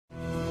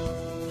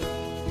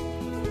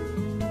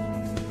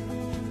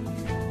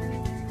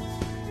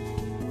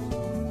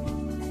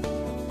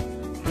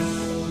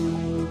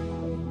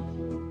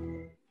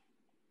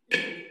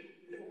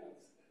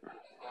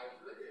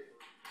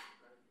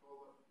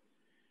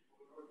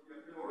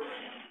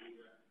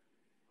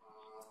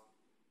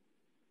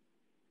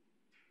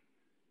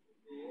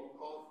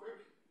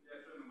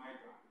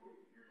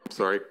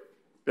sorry.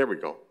 There we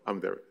go.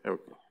 I'm there. There we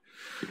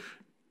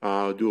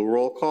go. Do a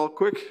roll call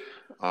quick.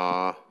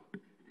 Let's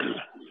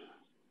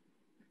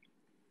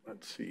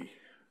see.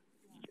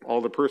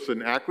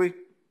 Alderperson Ackley?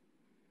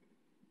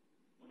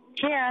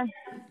 Here.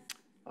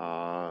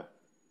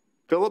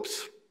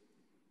 Phillips?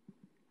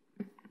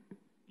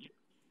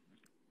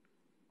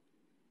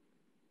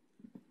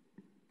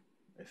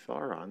 I saw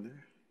her on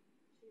there.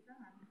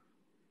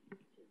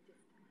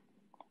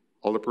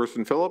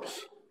 Alderperson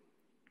Phillips?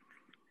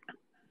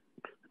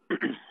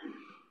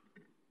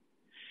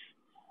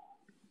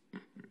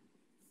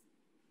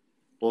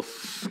 We'll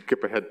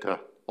skip ahead to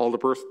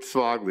Alderperson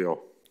Sfoglio.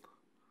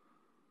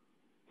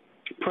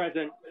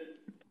 Present.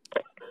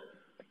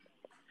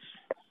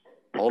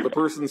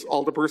 Alderperson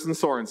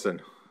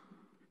Sorensen.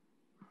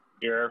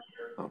 Here.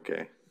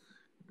 Okay.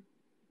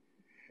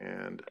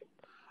 And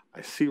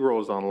I see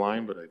Rose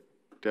online, but I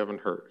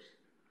haven't heard.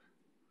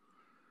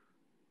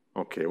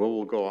 Okay,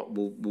 well,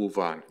 we'll move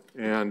on.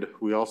 And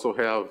we also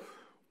have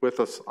with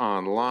us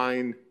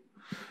online,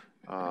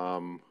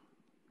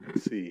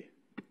 let's see,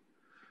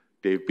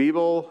 Dave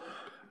Biebel,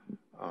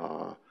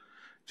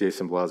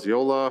 Jason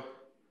Blaziola,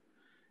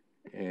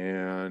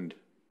 and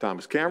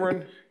Thomas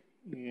Cameron,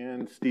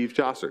 and Steve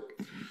Jossert.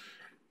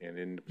 And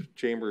in the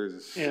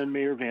chambers. And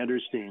Mayor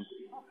Vandersteen.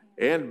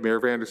 And Mayor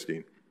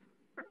Vandersteen.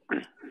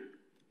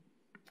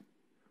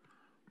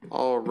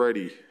 All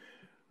righty.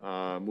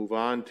 Move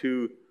on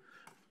to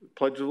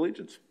Pledge of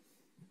Allegiance.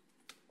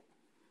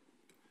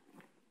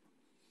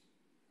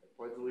 I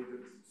pledge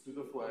allegiance to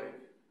the flag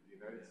of the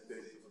United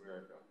States of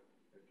America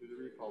and to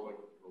the republic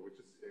for which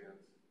it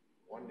stands,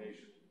 one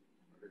nation,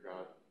 under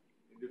God,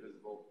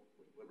 indivisible,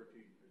 with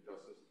liberty and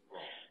justice for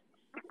all.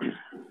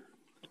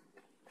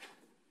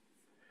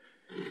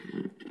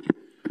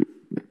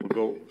 We'll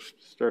go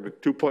start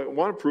at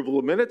 2.1, approval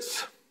of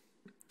minutes.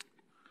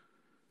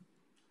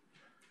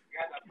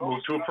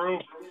 Move to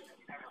approve.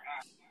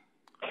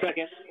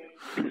 Second.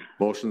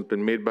 Motion's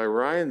been made by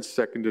Ryan,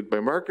 seconded by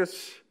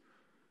Marcus.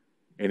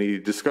 Any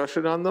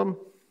discussion on them?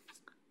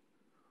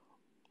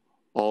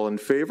 All in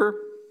favor?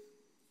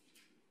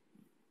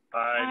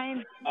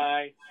 Aye.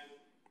 Aye.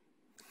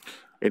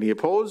 Any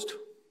opposed?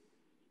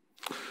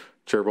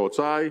 Chair votes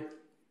aye.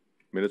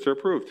 Minutes are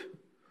approved.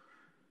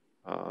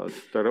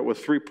 Start out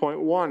with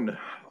 3.1,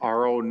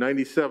 RO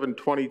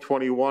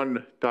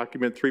 97-2021,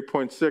 document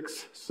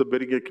 3.6,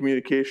 submitting a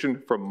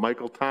communication from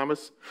Michael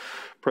Thomas,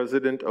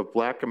 President of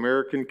Black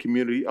American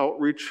Community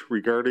Outreach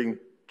regarding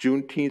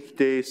Juneteenth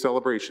Day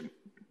celebration.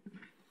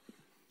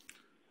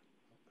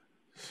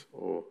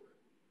 So,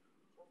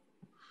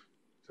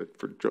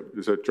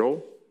 is that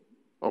Joe?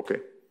 Okay.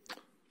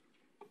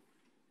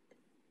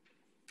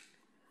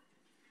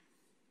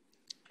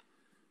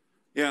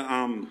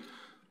 Yeah,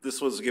 this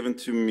was given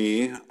to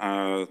me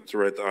to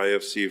write the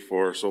IFC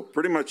for, so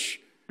pretty much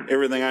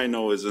everything I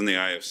know is in the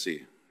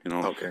IFC. You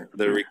know, okay.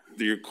 The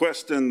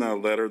request in the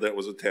letter that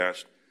was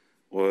attached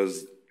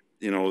was,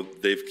 you know,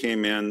 they've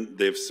came in,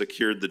 they've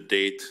secured the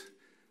date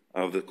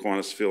of the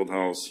Kiwanis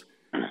Fieldhouse,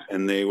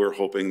 and they were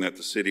hoping that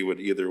the city would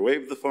either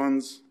waive the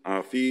funds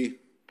fee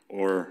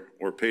or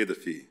pay the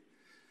fee.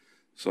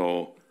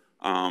 So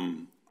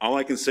all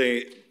I can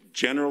say,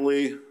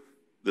 generally,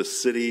 the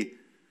city.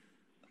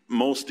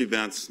 Most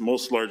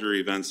larger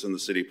events in the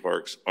city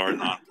parks are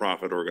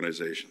nonprofit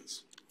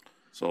organizations.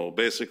 So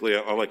basically,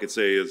 all I could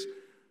say is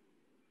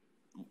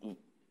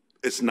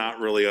it's not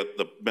really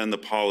been the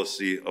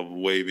policy of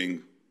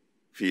waiving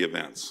fee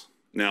events.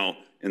 Now,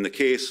 in the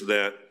case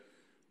that,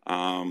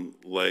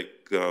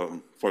 like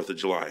 4th of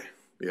July,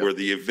 where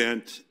the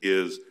event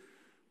is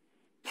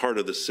part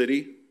of the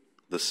city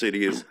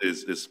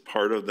is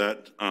part of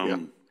that,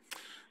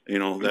 you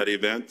know, that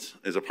event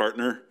as a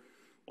partner,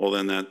 well,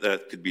 then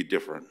that could be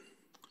different.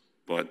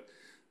 But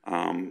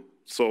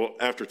so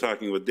after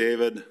talking with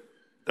David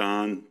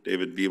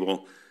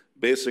Biebel,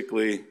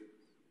 basically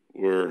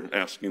we're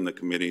asking the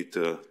committee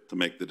to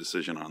make the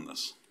decision on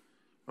this.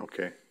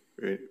 Okay.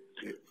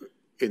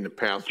 In the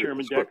past,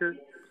 Chairman Decker?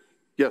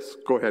 Yes,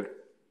 go ahead.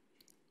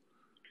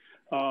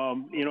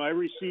 You know, I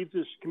received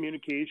this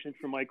communication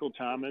from Michael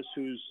Thomas,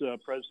 who's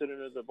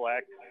president of the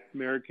Black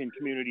American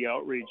Community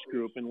Outreach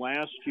Group. And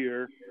last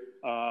year,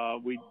 I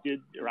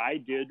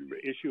did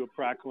issue a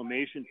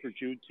proclamation for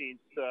Juneteenth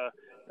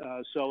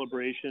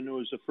celebration. It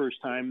was the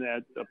first time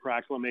that a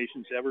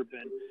proclamation's ever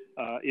been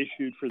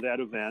issued for that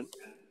event.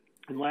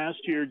 And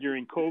last year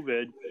during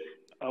COVID,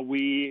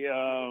 we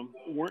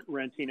weren't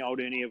renting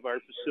out any of our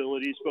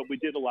facilities, but we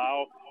did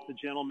allow the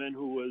gentleman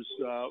who was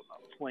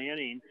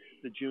planning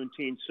the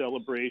Juneteenth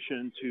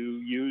celebration to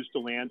use the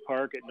land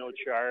park at no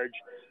charge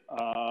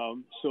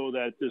so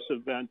that this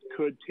event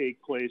could take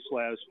place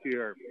last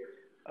year.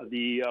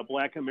 The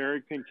Black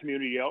American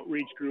Community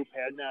Outreach Group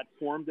had not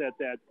formed at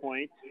that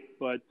point,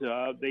 but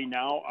they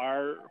now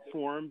are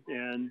formed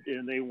and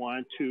they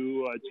want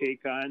to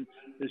take on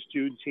this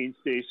Juneteenth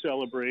Day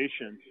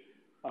celebration.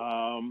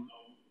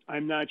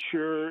 I'm not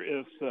sure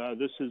if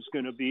this is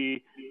going to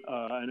be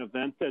an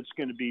event that's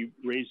going to be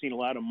raising a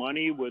lot of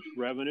money with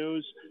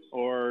revenues,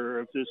 or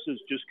if this is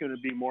just going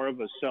to be more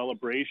of a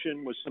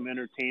celebration with some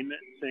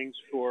entertainment things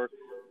for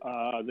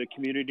the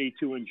community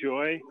to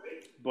enjoy.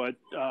 But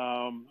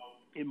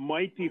it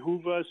might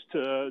behoove us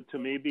to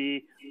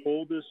maybe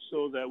hold this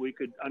so that we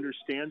could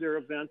understand their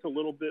event a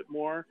little bit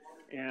more,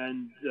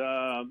 and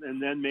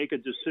then make a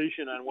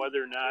decision on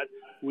whether or not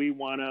we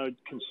want to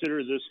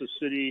consider this a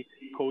city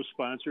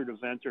co-sponsored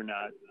event or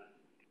not.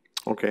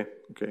 Okay.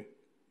 Does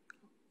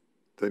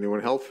anyone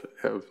else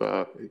have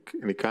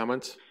any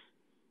comments?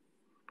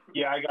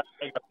 Yeah, I got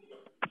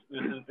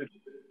this is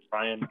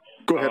Ryan.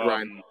 Go ahead,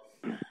 Ryan.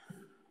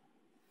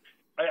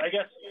 I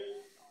guess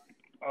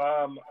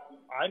I'm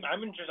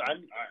interested.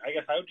 I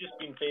guess I would just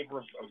be in favor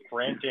of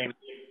granting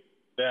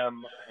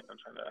them. I'm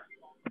trying to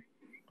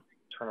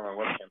turn on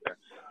my webcam there.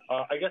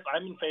 I guess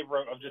I'm in favor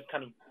of just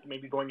kind of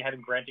maybe going ahead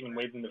and granting and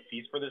waiving the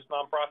fees for this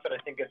nonprofit. I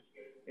think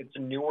it's a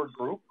newer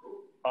group,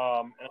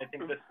 and I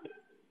think this is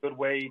a good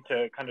way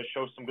to kind of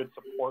show some good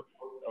support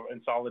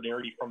and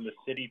solidarity from the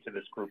city to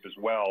this group as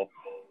well,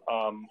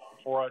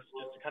 for us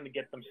just to kind of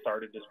get them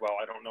started as well.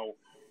 I don't know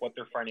what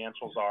their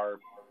financials are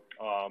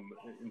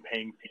in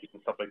paying fees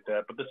and stuff like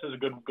that, but this is a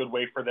good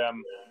way for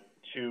them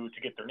to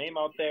get their name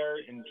out there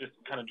and just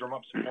kind of drum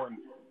up support. And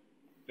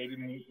maybe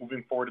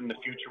moving forward in the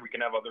future, we can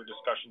have other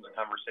discussions and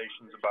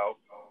conversations about,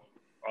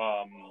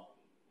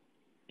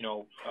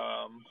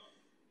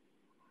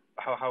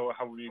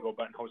 how we go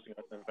about hosting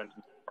an event.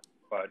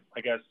 But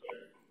I guess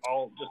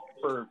I'll just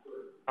for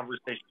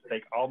conversation's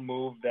sake, I'll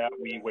move that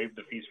we waive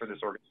the fees for this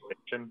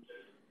organization.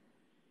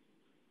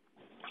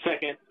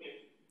 Second.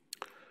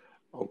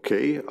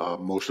 Okay,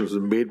 motions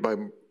are made by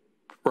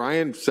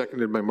Brian,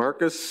 seconded by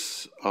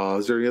Marcus.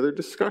 Is there any other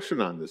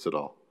discussion on this at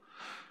all?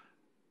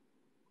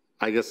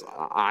 I guess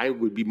I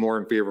would be more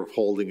in favor of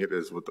holding it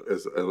as what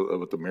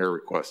the mayor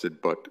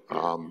requested, but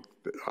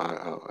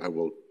I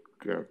will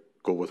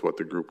go with what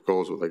the group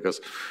goes with. I guess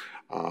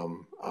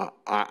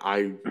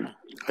I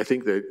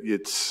think that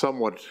it's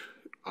somewhat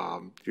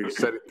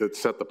set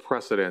the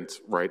precedent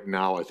right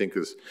now. I think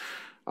is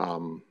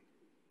a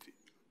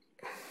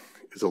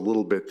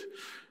little bit.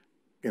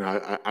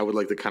 I would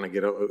like to kind of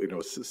get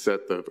set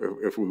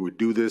if we would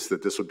do this,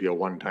 that this would be a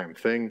one-time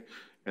thing,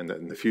 and that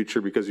in the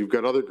future, because you've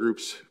got other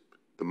groups.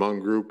 The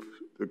Hmong group,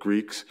 the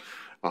Greeks,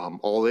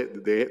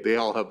 they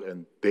all have,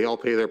 and they all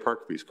pay their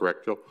park fees,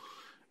 correct, Joe?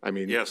 I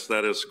mean, yes,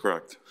 that is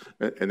correct.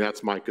 And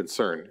that's my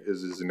concern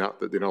is not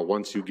that,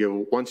 once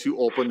you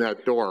open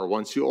that door,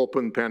 once you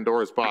open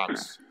Pandora's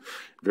box,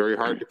 very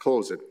hard to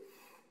close it.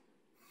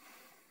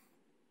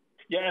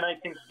 Yeah, and I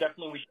think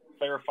definitely we should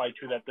clarify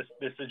too that this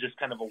is just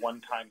kind of a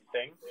one-time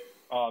thing,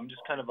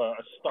 just kind of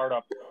a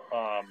startup.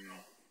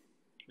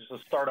 Just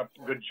a startup,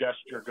 good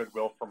gesture,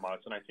 goodwill from us,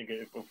 and I think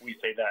if we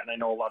say that, and I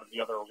know a lot of the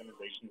other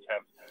organizations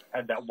have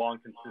had that long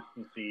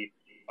consistency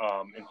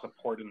and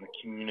support in the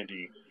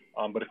community,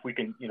 but if we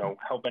can,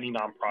 help any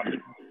nonprofit,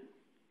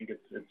 I think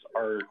it's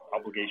our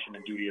obligation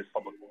and duty as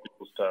public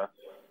officials to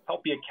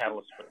help be a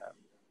catalyst for that.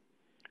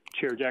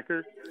 Chair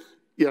Decker?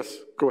 Yes,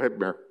 go ahead,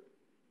 Mayor.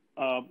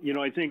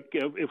 I think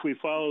if we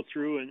follow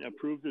through and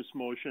approve this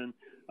motion,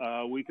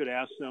 we could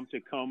ask them to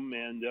come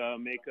and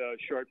make a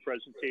short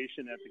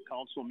presentation at the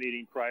council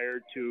meeting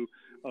prior to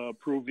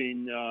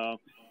approving,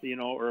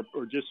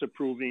 or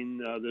disapproving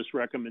this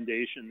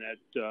recommendation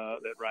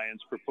that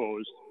Ryan's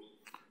proposed.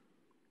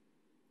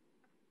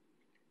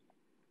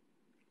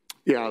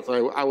 Yeah,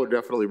 so I would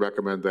definitely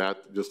recommend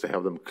that, just to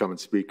have them come and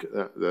speak.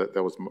 That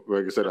was,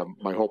 like I said,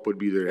 my hope would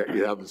be that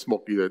you have them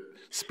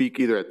speak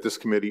either at this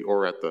committee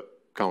or at the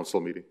council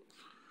meeting.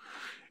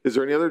 Is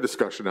there any other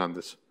discussion on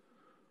this?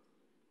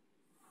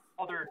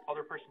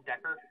 Alderperson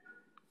Decker?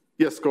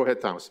 Yes, go ahead,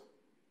 Thomas.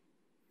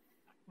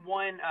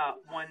 One,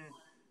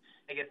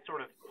 I guess, sort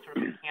of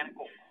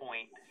mechanical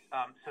point.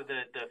 So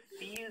the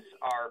fees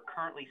are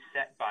currently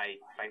set by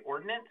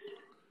ordinance,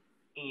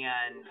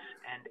 and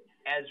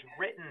as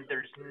written,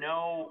 there's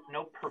no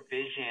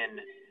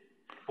provision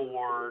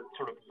for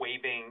sort of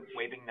waiving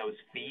those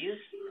fees.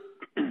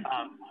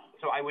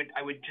 So I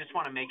would just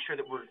want to make sure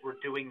that we're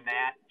doing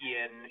that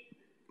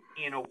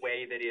in a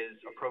way that is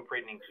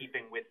appropriate and in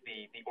keeping with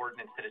the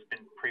ordinance that has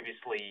been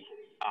previously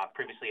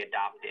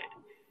adopted.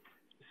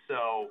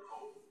 So,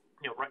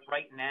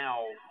 right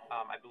now,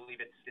 I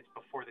believe it's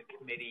before the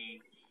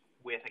committee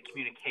with a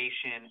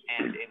communication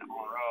and an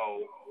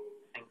RO.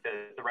 I think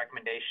the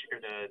recommendation or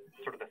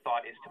the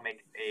thought is to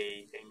make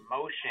a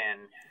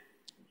motion.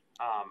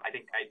 I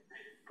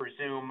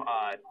presume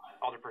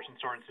Alderperson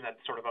Sorensen,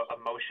 that's sort of a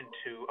motion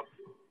to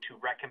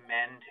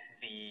recommend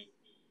the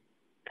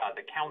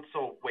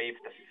council waive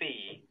the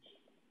fee.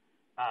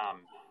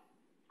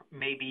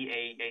 Maybe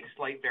a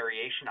slight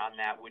variation on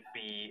that would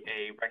be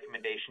a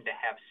recommendation to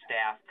have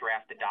staff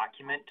draft a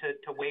document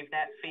to waive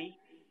that fee,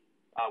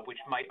 which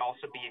might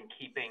also be in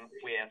keeping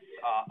with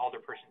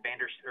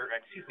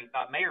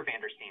Mayor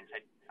Vandersteen's.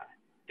 I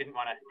didn't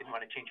want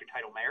to change your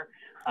title, Mayor.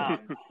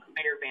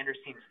 Mayor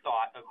Vandersteen's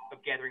thought of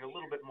gathering a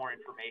little bit more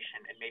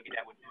information, and maybe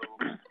that would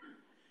move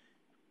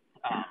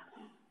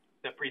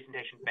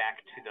presentation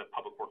back to the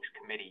Public Works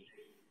Committee,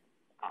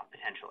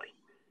 potentially.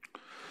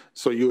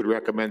 So you would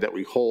recommend that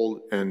we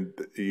hold and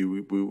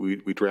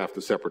we draft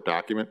a separate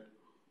document?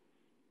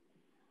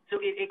 So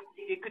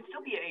it could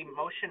still be a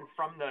motion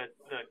from the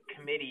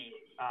committee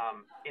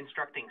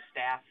instructing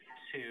staff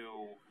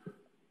to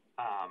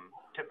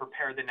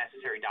prepare the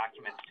necessary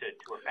documents to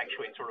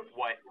effectuate sort of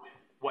what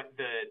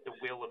the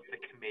will of the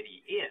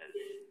committee is.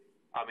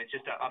 It's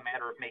just a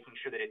matter of making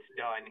sure that it's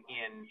done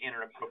in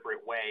an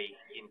appropriate way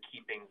in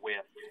keeping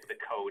with the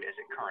code as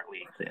it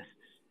currently exists.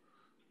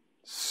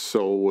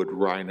 So would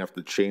Ryan have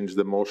to change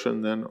the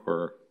motion then,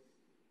 or?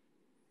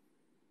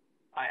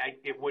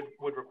 It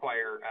would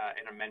require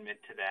an amendment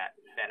to that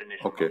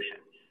initial motion.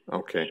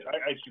 Okay.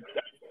 I should,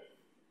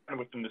 kind of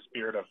within the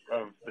spirit of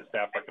the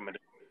staff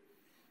recommendation,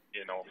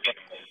 you know.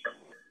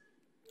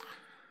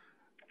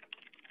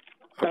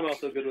 I'm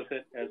also good with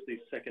it as the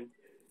second.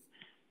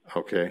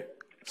 Okay.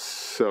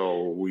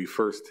 So we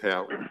first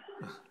have.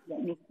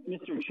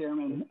 Mr.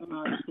 Chairman,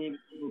 Dave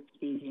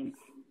speaking.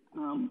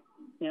 And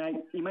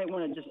you might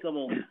want to just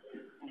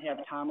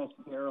have Thomas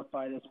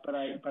verify this, but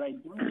I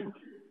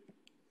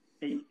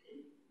believe,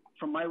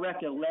 from my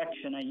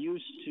recollection, I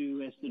used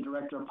to, as the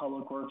Director of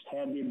Public Works,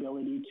 had the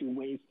ability to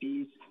waive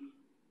fees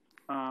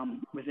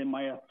within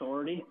my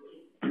authority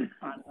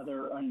on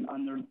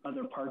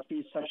other park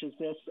fees such as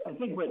this. I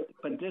think,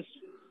 but this,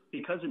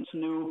 because it's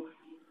new,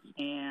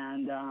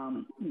 and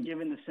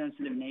given the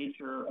sensitive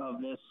nature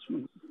of this,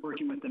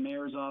 working with the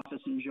mayor's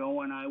office and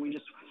Joe and I, we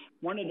just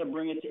wanted to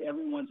bring it to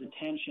everyone's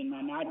attention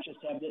and not just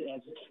have it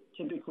as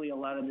typically a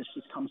lot of this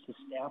just comes to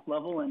staff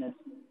level and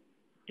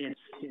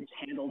it's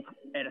handled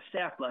at a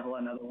staff level,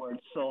 in other words.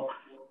 So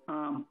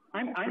I'm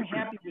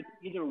happy with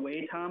either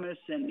way, Thomas,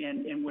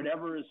 and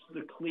whatever is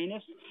the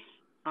cleanest.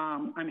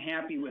 I'm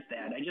happy with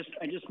that.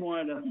 I just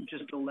wanted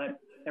to let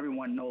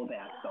everyone know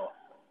that, though.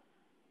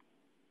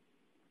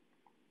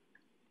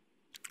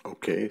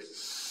 Okay.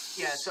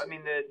 Yeah, so I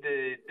mean,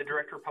 the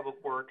Director of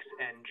Public Works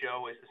and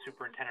Joe as the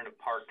Superintendent of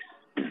Parks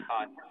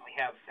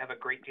have a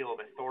great deal of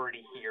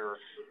authority here.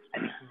 I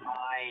think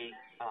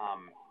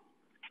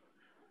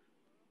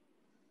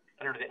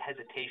I don't know that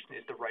hesitation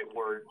is the right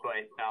word,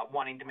 but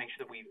wanting to make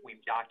sure that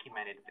we've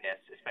documented this,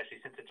 especially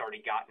since it's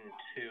already gotten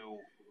to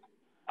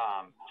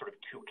sort of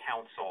to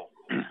council,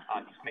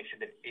 just make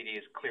sure that it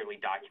is clearly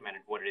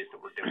documented what it is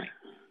that we're doing.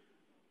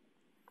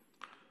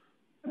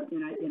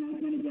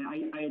 And again,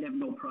 I'd have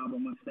no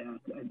problem with that.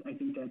 I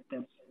think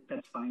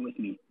that's fine with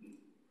me.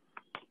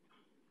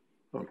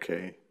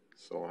 Okay,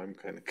 so I'm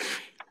kind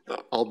of.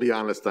 I'll be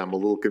honest. I'm a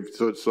little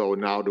confused. So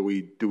now, do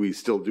we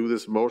still do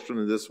this motion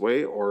in this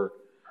way, or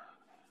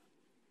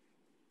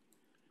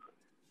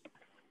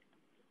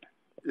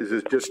is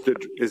it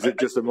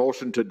just a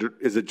motion to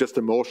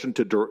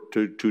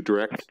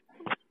direct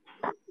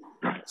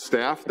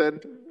staff? Then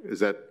is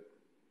that?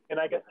 And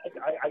I guess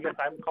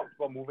I'm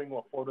comfortable moving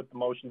forward with the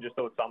motion just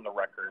so it's on the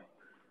record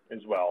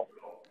as well.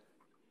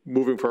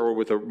 Moving forward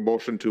with a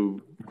motion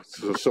to,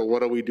 so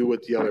what do we do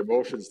with the other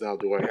motions now?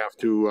 Do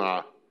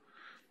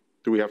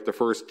we have to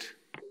first,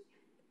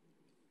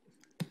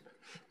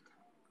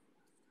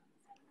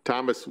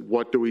 Thomas,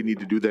 what do we need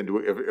to do then?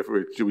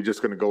 Are we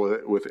just going to go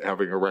with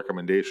having a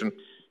recommendation?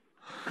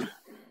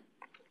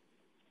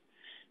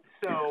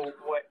 So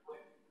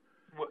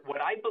what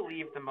I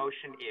believe the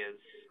motion is,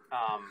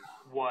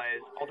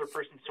 was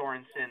Alderperson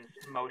Sorensen's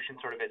motion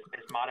sort of as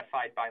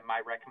modified by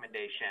my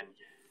recommendation,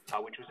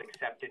 which was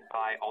accepted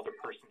by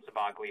Alderperson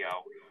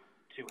Savaglio,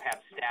 to have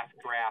staff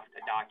draft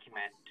a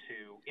document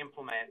to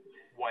implement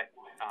what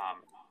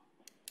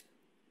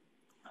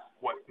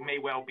may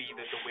well be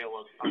the will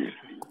of the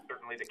committee.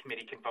 Certainly the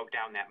committee can vote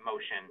down that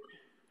motion,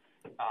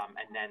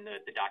 and then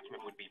the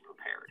document would be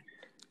prepared.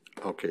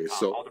 Okay,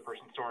 so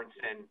Alderperson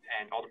Sorensen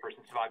and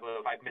Alderperson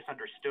Savaglio, if I've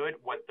misunderstood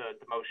what the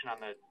motion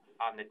on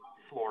the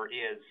floor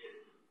is,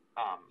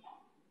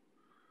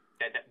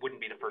 that wouldn't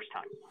be the first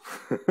time.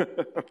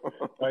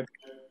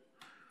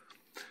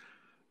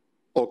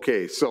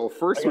 Okay, so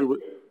first we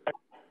would.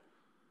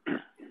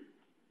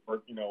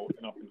 Or,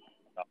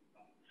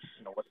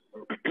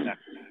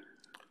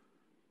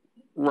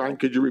 Ryan,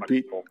 could you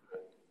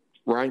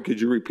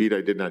repeat?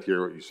 I did not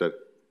hear what you said.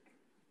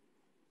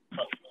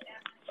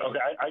 Okay,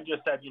 I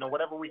just said,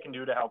 whatever we can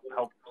do to help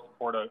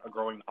support a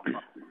growing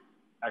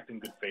act in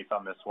good faith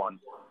on this one.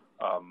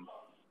 I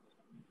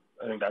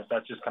think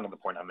that's just kind of the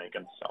point I'm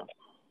making. So.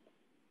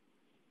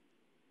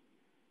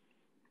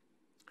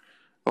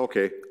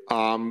 Okay.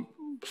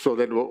 So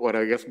then what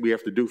I guess we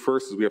have to do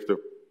first is we have to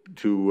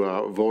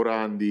vote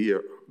on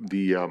the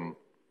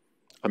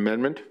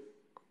amendment,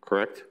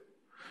 correct?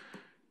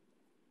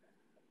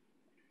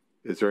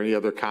 Is there any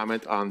other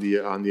comment on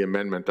the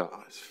amendment?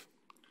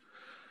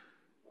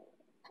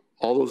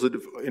 All those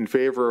in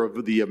favor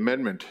of the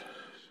amendment,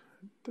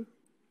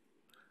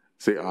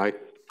 say aye.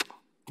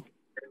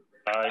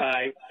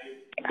 Aye.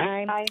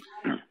 Aye.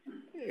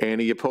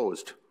 Any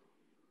opposed?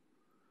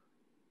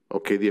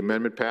 Okay, the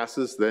amendment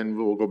passes. Then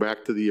we'll go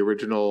back to the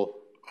original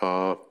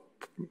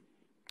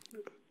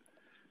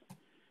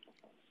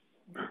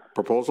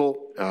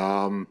proposal.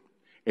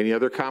 Any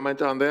other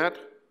comment on that?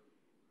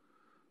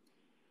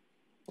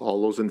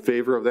 All those in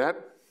favor of that?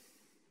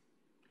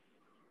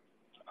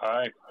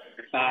 Aye.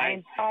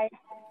 Aye. Aye.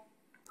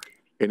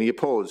 Any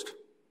opposed?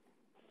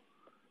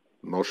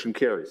 Motion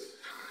carries.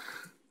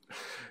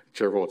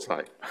 Chair votes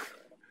aye.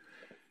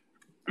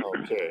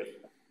 Okay.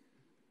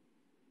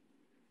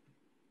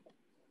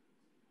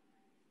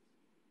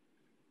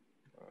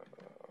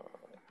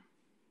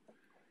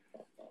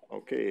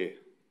 Okay.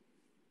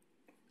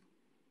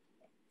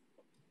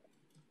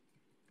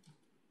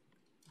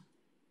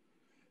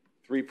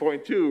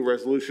 (3.2)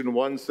 Resolution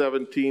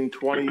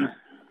 11720,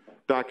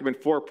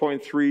 document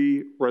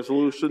 4.3,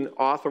 resolution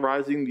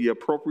authorizing the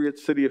appropriate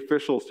city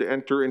officials to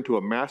enter into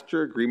a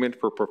master agreement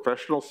for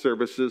professional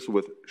services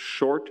with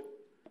Short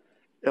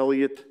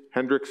Elliott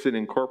Hendrickson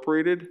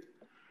Incorporated,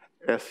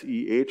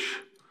 SEH,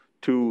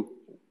 to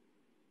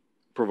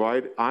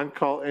provide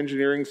on-call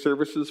engineering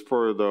services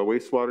for the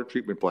wastewater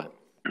treatment plant.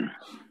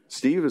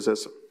 Steve, is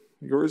this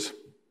yours?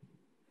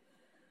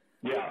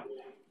 Yeah.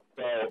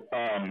 So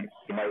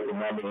you might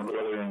remember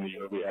earlier in the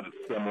year we had a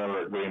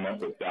similar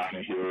agreement with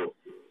Donahue.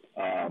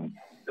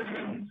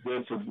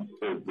 This is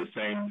the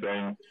same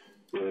thing.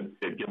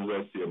 It gives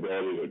us the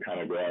ability to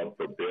kind of go out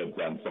for bids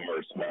on some of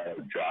our smaller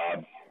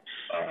jobs.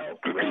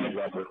 One of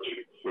them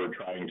we're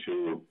trying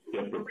to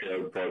get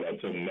prepared for,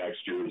 that's in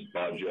next year's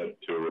budget,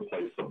 to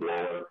replace the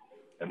blower,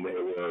 and they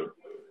were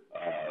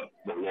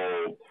the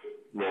low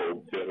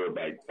bidder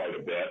by quite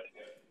a bit.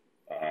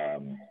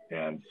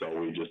 And so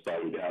we just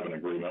thought we'd have an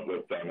agreement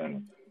with them,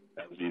 and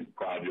as these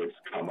projects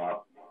come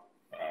up,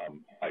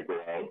 I go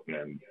out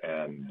and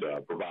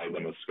provide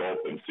them a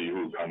scope and see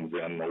who comes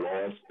in the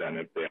lowest, and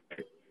if they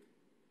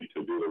need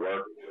to do the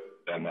work,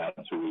 then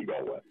that's who we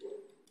go with.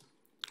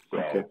 So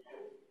okay.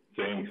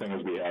 Same thing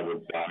as we have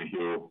with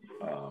Donahue.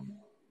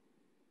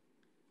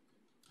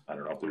 I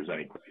don't know if there's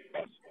any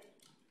questions.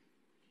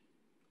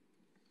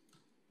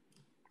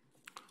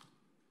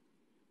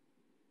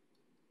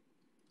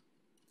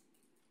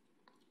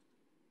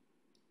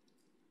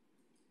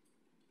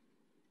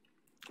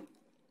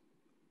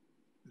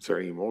 Is there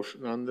any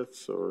motion on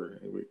this or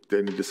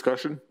any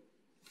discussion?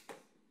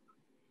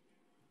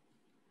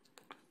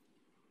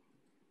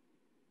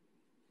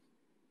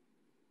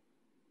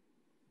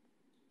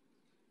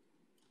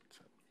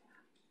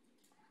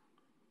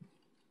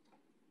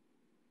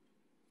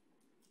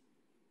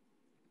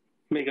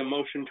 Make a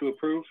motion to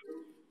approve.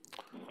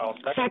 I'll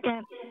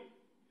Second.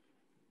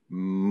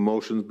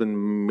 Motion's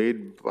been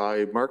made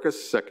by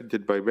Marcus,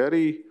 seconded by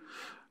Betty.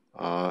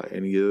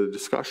 Any other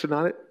discussion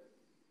on it?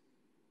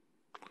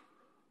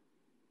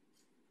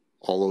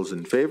 All those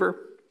in favor?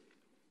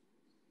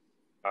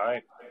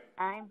 Aye.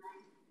 Aye.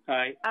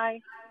 Aye. Aye.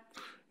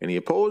 Any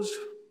opposed?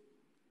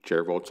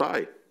 Chair votes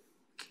aye.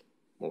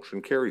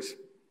 Motion carries.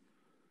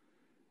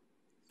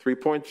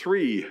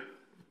 3.3,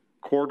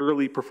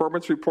 quarterly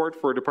performance report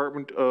for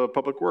Department of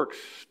Public Works.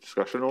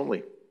 Discussion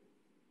only.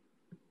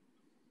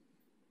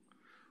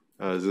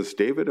 Is this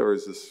David or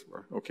is this,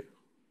 okay.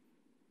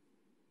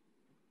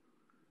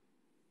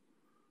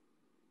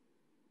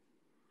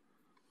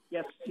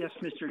 Yes,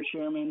 Mr.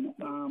 Chairman.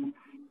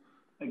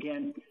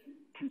 Again,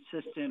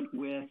 consistent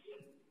with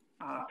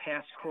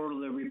past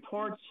quarterly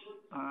reports,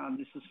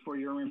 this is for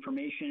your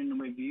information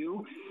and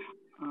review.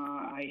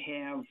 I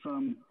have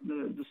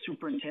the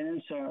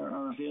superintendents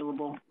are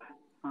available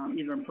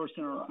either in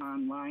person or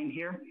online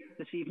here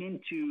this evening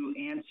to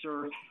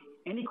answer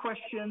any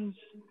questions.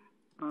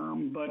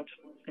 But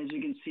as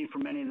you can see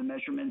from many of the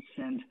measurements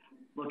and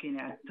looking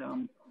at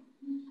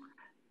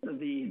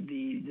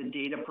the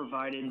data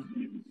provided,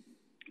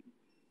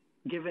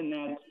 given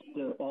that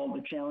all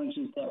the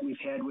challenges that we've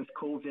had with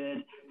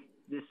COVID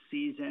this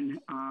season,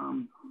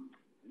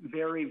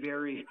 very,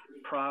 very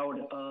proud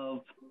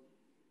of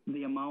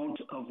the amount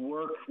of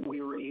work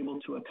we were able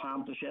to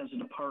accomplish as a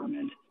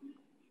department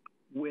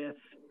with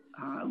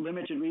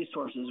limited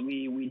resources.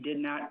 We did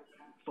not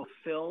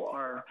fulfill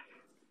our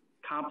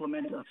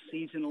complement of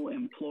seasonal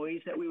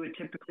employees that we would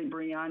typically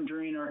bring on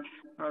during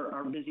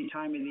our busy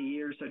time of the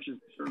year, such as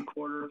the third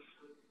quarter.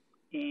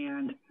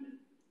 And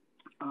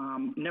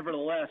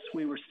nevertheless,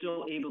 we were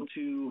still able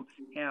to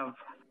have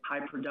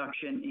high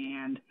production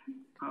and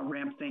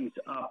ramp things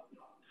up.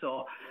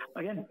 So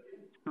again,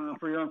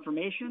 for your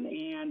information,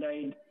 and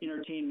I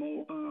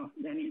entertain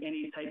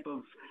any type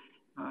of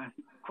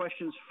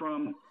questions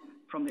from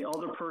the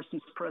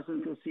alderpersons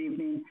present this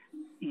evening.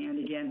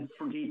 And again,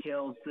 for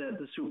details,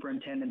 the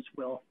superintendents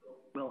will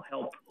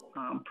help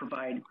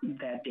provide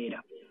that data.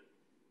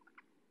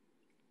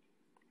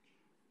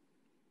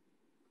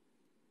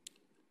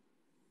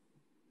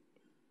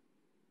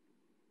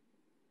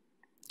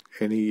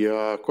 Any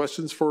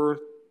questions for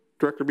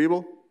Director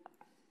Biebel?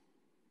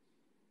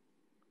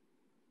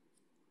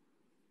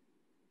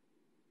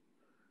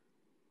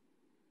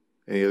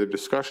 Any other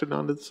discussion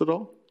on this at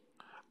all?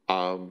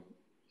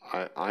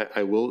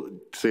 I will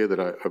say that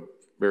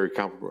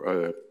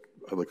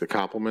I'd like to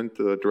compliment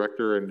the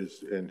director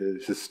and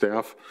his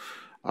staff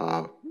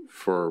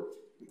for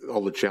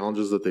all the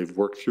challenges that they've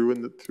worked through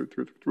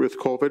with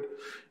COVID,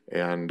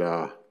 and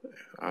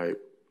I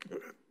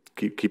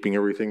keeping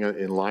everything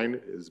in line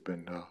has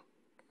been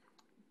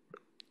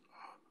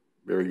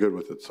very good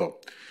with it. So,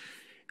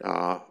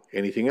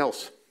 anything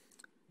else?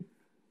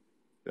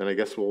 Then I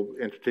guess we'll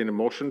entertain a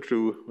motion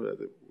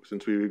to,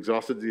 since we've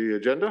exhausted the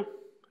agenda,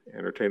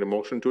 entertain a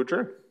motion to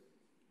adjourn.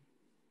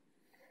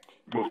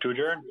 Move to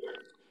adjourn.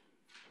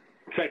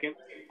 Second.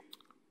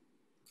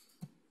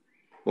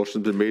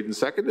 Motion's been made and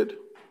seconded.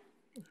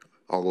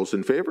 All those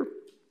in favor?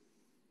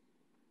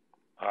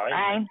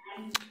 Aye.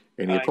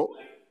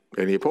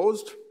 Any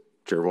opposed?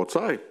 Chair votes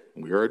aye.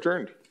 We are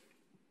adjourned.